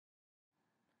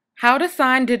How to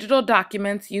sign digital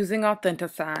documents using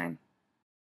Authentisign.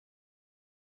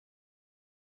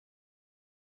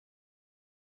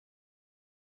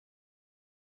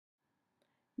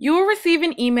 You will receive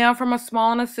an email from a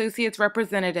Small & Associates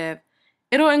representative.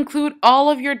 It'll include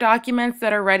all of your documents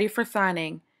that are ready for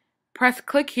signing. Press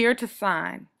click here to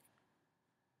sign.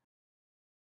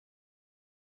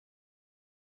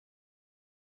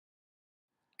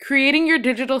 Creating your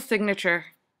digital signature.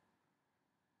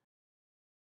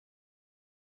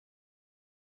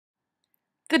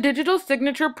 The digital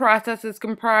signature process is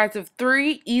comprised of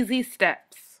 3 easy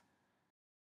steps.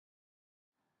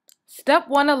 Step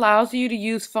 1 allows you to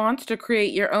use fonts to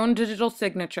create your own digital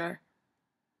signature.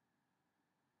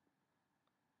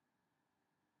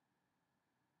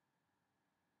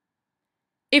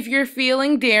 If you're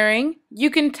feeling daring, you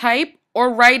can type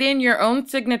or write in your own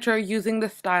signature using the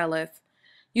stylus.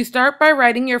 You start by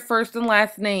writing your first and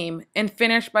last name and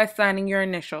finish by signing your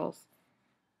initials.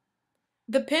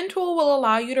 The pen tool will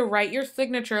allow you to write your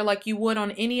signature like you would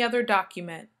on any other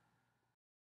document.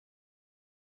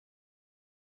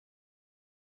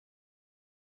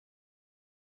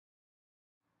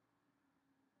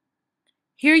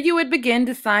 Here you would begin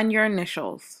to sign your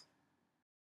initials.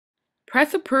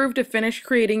 Press Approve to finish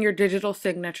creating your digital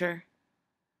signature.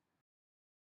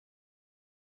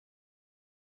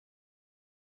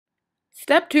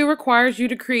 Step 2 requires you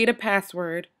to create a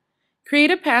password.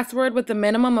 Create a password with a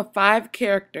minimum of 5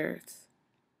 characters.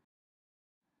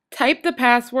 Type the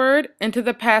password into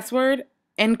the password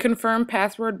and confirm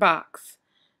password box.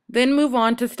 Then move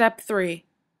on to step 3.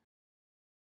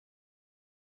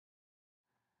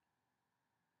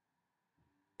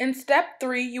 In step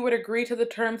 3, you would agree to the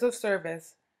terms of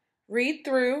service. Read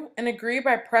through and agree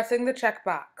by pressing the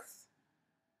checkbox.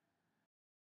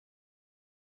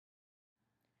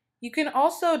 You can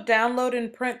also download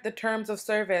and print the terms of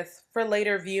service for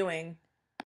later viewing.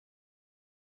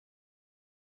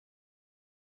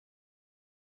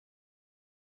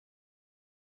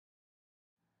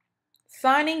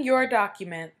 Signing your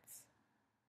documents.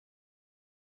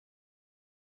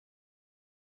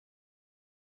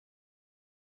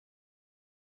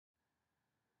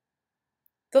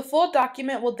 The full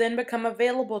document will then become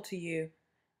available to you.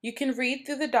 You can read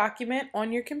through the document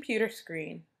on your computer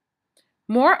screen.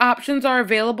 More options are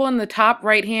available in the top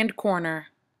right-hand corner.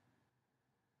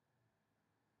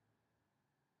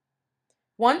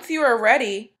 Once you are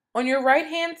ready, on your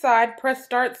right-hand side, press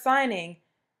Start Signing.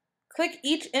 Click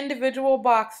each individual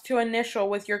box to initial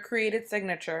with your created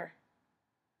signature.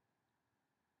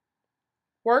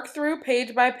 Work through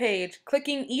page by page,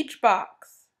 clicking each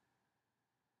box.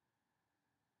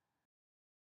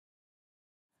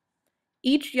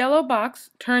 Each yellow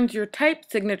box turns your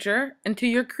typed signature into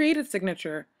your created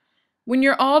signature. When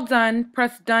you're all done,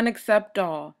 press Done Accept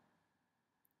All.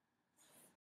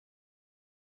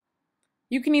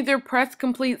 You can either press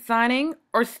Complete Signing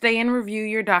or stay and review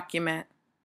your document.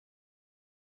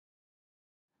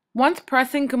 Once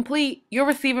pressing Complete, you'll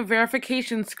receive a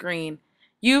verification screen.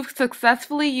 You've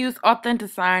successfully used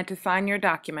Authentisign to sign your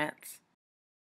documents.